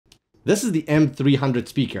This is the M300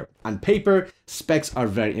 speaker. On paper, specs are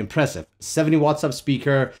very impressive. 70 watts of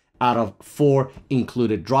speaker out of 4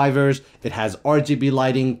 included drivers. It has RGB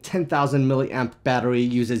lighting, 10,000 milliamp battery,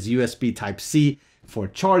 uses USB Type-C for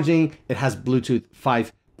charging. It has Bluetooth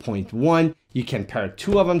 5.1. You can pair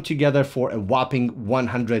 2 of them together for a whopping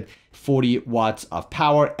 140 watts of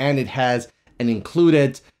power, and it has an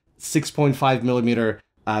included 6.5 millimeter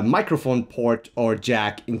microphone port or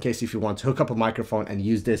jack in case if you want to hook up a microphone and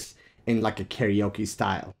use this in like a karaoke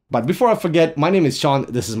style. But before I forget, my name is Sean.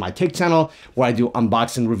 This is my tech channel where I do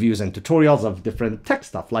unboxing, reviews, and tutorials of different tech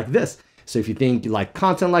stuff like this. So if you think you like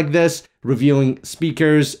content like this, reviewing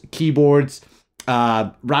speakers, keyboards,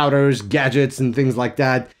 routers, gadgets, and things like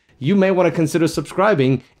that, you may want to consider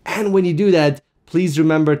subscribing. And when you do that, please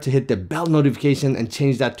remember to hit the bell notification and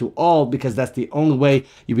change that to all, because that's the only way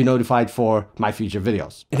you'll be notified for my future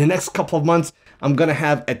videos. In the next couple of months, I'm gonna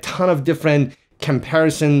have a ton of different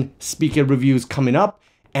comparison speaker reviews coming up,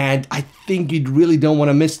 and I think you really don't want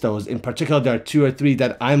to miss those. In particular, there are 2 or 3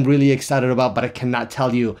 that I'm really excited about, but I cannot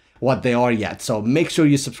tell you what they are yet. So make sure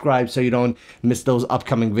you subscribe so you don't miss those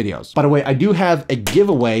upcoming videos. By the way, I do have a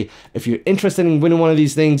giveaway. If you're interested in winning one of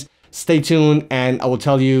these things, stay tuned and I will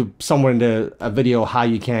tell you somewhere in the video how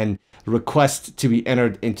you can request to be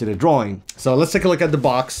entered into the drawing. So let's take a look at the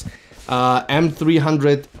box.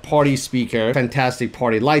 M300 party speaker, fantastic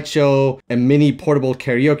party light show, a mini portable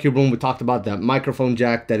karaoke room. We talked about the microphone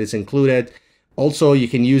jack that is included. Also, you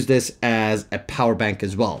can use this as a power bank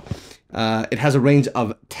as well. It has a range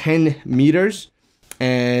of 10 meters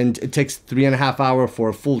and it takes 3.5 hours for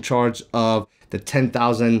a full charge of the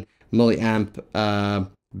 10,000 milliamp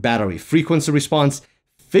battery. Frequency response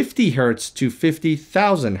 50 hertz to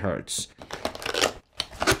 50,000 hertz.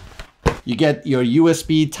 You get your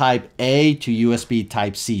USB Type A to USB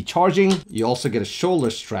Type C charging. You also get a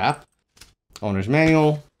shoulder strap, owner's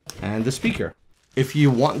manual, and the speaker. If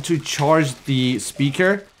you want to charge the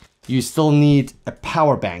speaker, you still need a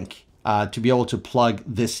power bank to be able to plug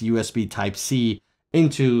this USB Type C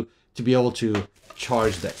into to be able to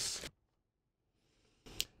charge this.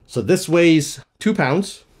 So this weighs 2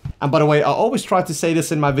 pounds. And by the way, I always try to say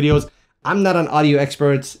this in my videos, I'm not an audio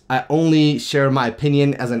expert. I only share my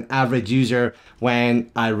opinion as an average user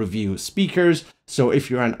when I review speakers. So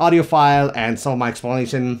if you're an audiophile and some of my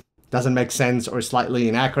explanation doesn't make sense or slightly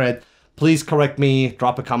inaccurate, please correct me,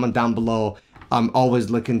 drop a comment down below. I'm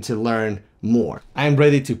always looking to learn more. I'm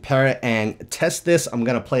ready to pair and test this. I'm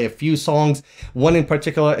gonna play a few songs. One in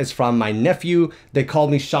particular is from my nephew. They call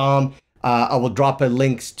me Sham. I will drop a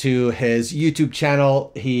links to his YouTube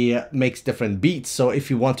channel. He makes different beats. So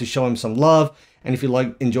if you want to show him some love and if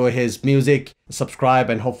you enjoy his music,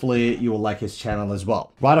 subscribe and hopefully you will like his channel as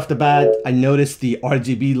well. Right off the bat, I noticed the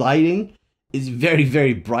RGB lighting is very,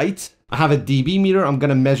 very bright. I have a dB meter. I'm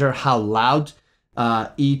gonna measure how loud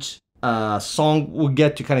each song will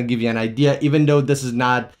get to kind of give you an idea, even though this is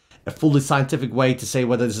not a fully scientific way to say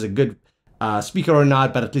whether this is a good speaker or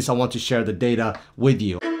not, but at least I want to share the data with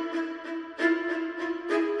you.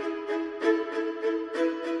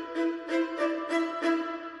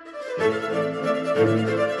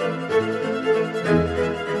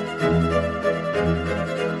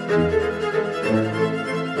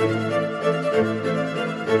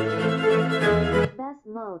 Best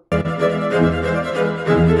mode.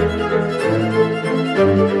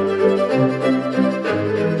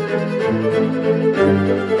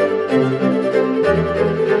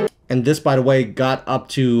 And this, by the way, got up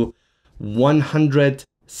to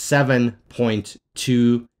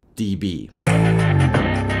 107.2 dB.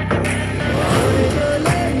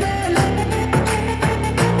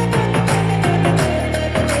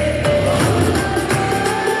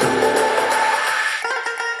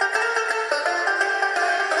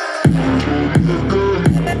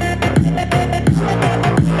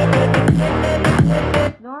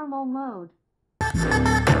 Normal mode.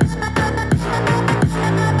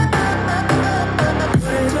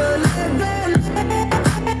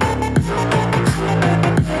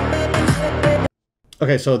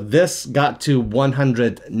 Okay, so this got to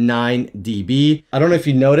 109 dB. I don't know if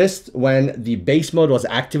you noticed when the bass mode was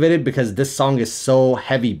activated, because this song is so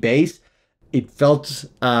heavy bass, it felt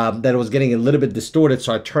that it was getting a little bit distorted,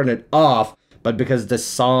 so I turned it off. But because the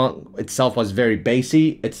song itself was very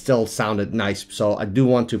bassy, it still sounded nice. So I do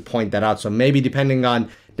want to point that out. So maybe depending on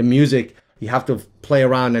the music, you have to play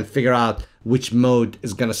around and figure out which mode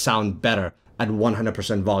is gonna sound better at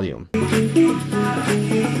 100% volume.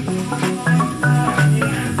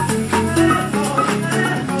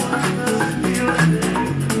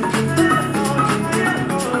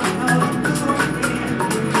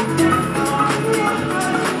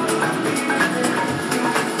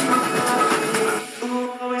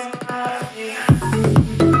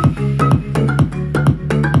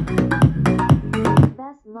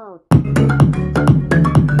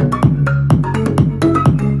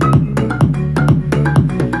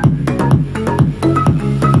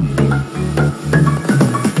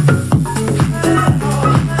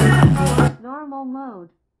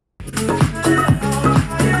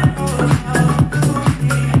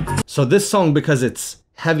 So this song, because it's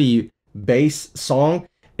heavy bass song,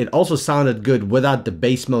 it also sounded good without the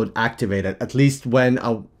bass mode activated. At least when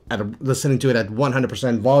listening to it at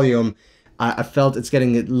 100% volume, I felt it's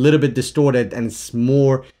getting a little bit distorted, and it's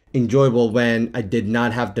more enjoyable when I did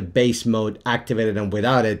not have the bass mode activated, and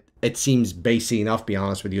without it, it seems bassy enough, to be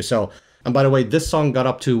honest with you. So, and by the way, this song got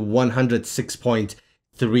up to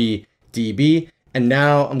 106.3 dB. And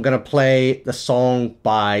now I'm gonna play the song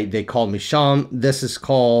by TheyCallMeShaam. This is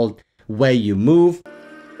called Way You Move.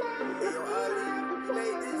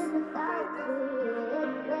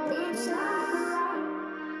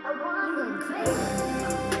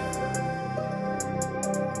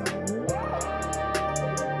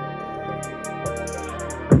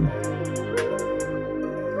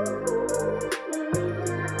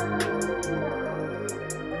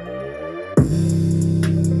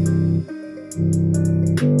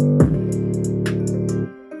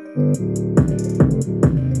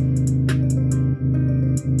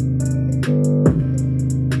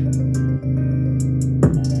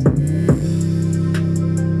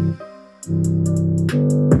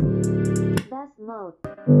 Best mode.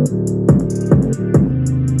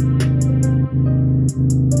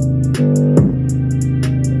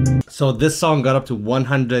 So this song got up to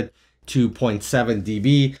 102.7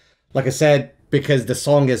 dB. Like I said, because the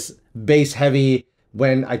song is bass heavy,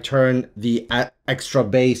 when I turn the extra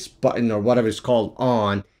bass button or whatever it's called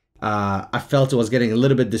on, I felt it was getting a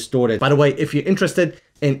little bit distorted. By the way, if you're interested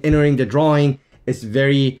in entering the drawing, it's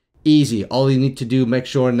very easy. All you need to do, make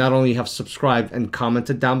sure not only you have subscribed and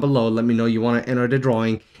commented down below, let me know you want to enter the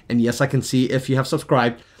drawing. And yes, I can see if you have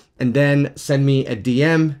subscribed. And then send me a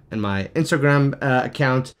DM in my Instagram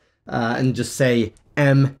account and just say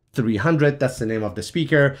M300. That's the name of the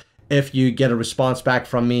speaker. If you get a response back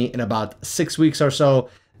from me in about 6 weeks or so,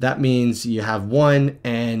 that means you have won,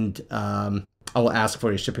 and I will ask for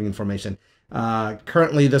your shipping information.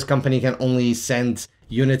 Currently, this company can only send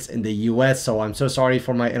units in the US, so I'm so sorry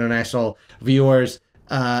for my international viewers.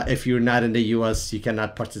 If you're not in the US, you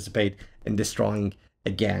cannot participate in this drawing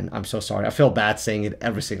again. I'm so sorry. I feel bad saying it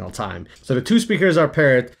every single time. So the two speakers are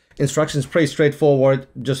paired. Instructions pretty straightforward.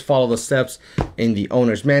 Just follow the steps in the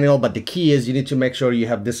owner's manual. But the key is you need to make sure you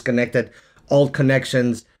have disconnected all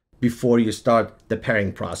connections before you start the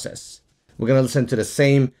pairing process. We're going to listen to the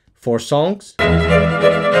same 4 songs.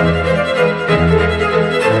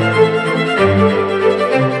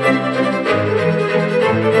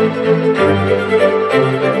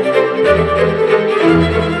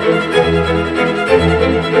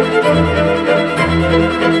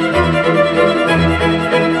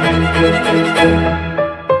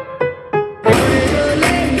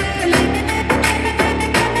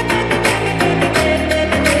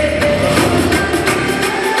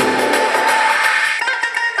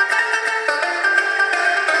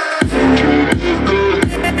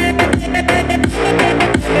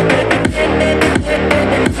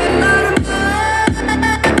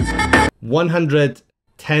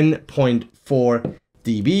 110.4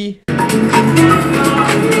 dB.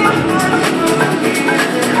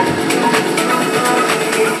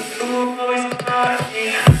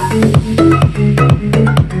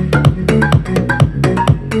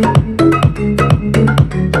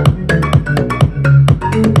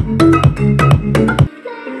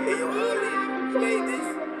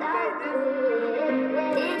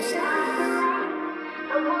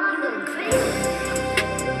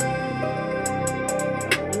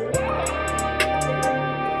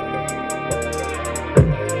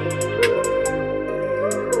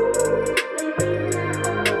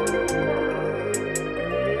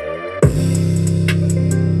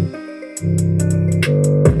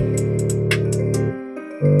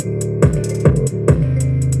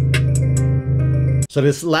 So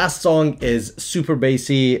this last song is super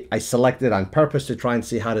bassy. I selected on purpose to try and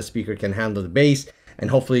see how the speaker can handle the bass, and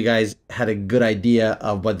hopefully you guys had a good idea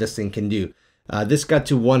of what this thing can do. This got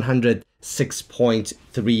to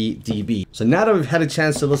 106.3 dB. So now that we've had a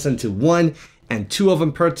chance to listen to 1 and 2 of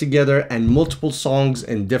them paired together and multiple songs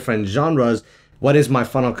in different genres, what is my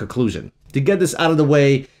final conclusion? To get this out of the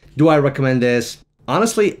way, do I recommend this?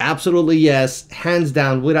 Honestly, absolutely yes, hands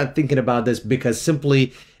down, without thinking about this, because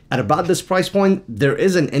simply at about this price point, there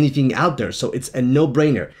isn't anything out there, so it's a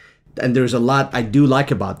no-brainer. And there's a lot I do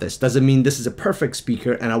like about this. Doesn't mean this is a perfect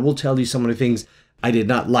speaker, and I will tell you some of the things I did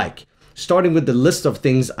not like. Starting with the list of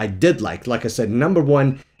things I did like I said, number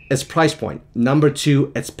 1 is price point. Number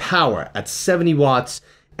 2, it's power at 70 watts.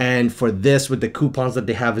 And for this, with the coupons that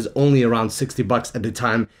they have, is only around 60 bucks at the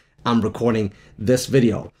time I'm recording this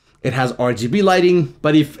video. It has RGB lighting,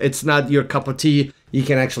 but if it's not your cup of tea, you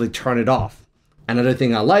can actually turn it off. Another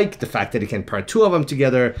thing I like, the fact that you can pair 2 of them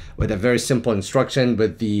together with a very simple instruction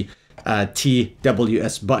with the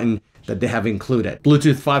TWS button that they have included.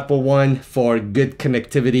 Bluetooth 5.1 for good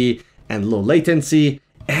connectivity and low latency,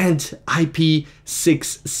 and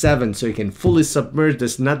IP67, so you can fully submerge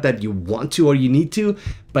this. Not that you want to or you need to,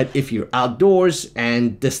 but if you're outdoors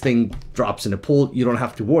and this thing drops in the pool, you don't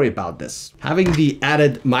have to worry about this. Having the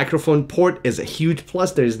added microphone port is a huge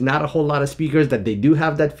plus. There's not a whole lot of speakers that they do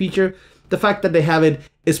have that feature. The fact that they have it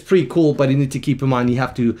is pretty cool, but you need to keep in mind you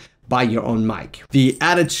have to buy your own mic. The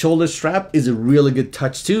added shoulder strap is a really good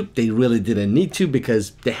touch too. They really didn't need to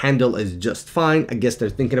because the handle is just fine. I guess they're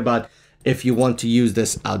thinking about if you want to use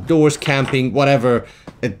this outdoors, camping, whatever,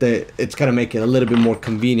 it's gonna make it a little bit more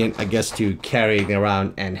convenient, I guess, to carrying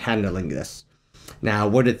around and handling this. Now,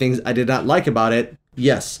 what are the things I did not like about it?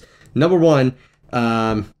 Yes, number one,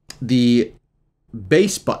 the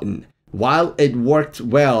bass button, while it worked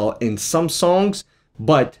well in some songs,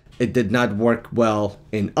 but it did not work well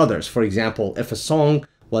in others. For example, if a song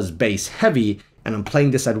was bass heavy and I'm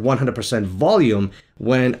playing this at 100% volume,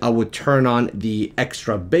 when I would turn on the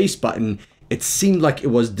extra bass button, it seemed like it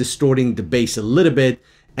was distorting the bass a little bit,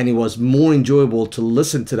 and it was more enjoyable to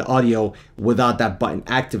listen to the audio without that button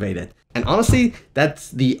activated. And honestly, that's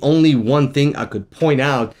the only one thing I could point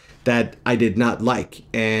out that I did not like.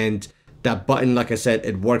 And that button, like I said,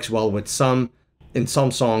 it works well with in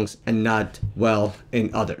some songs and not well in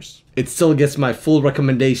others. It still gets my full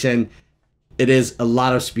recommendation. It is a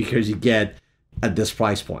lot of speakers you get at this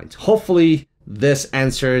price point. Hopefully this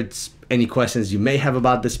answered any questions you may have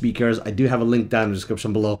about the speakers. I do have a link down in the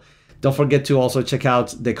description below. Don't forget to also check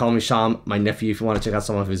out They Call Me Shaam, my nephew, if you want to check out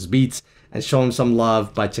some of his beats and show him some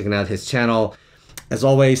love by checking out his channel. As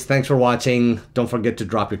always, thanks for watching. Don't forget to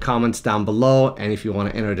drop your comments down below, and if you want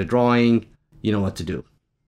to enter the drawing, you know what to do.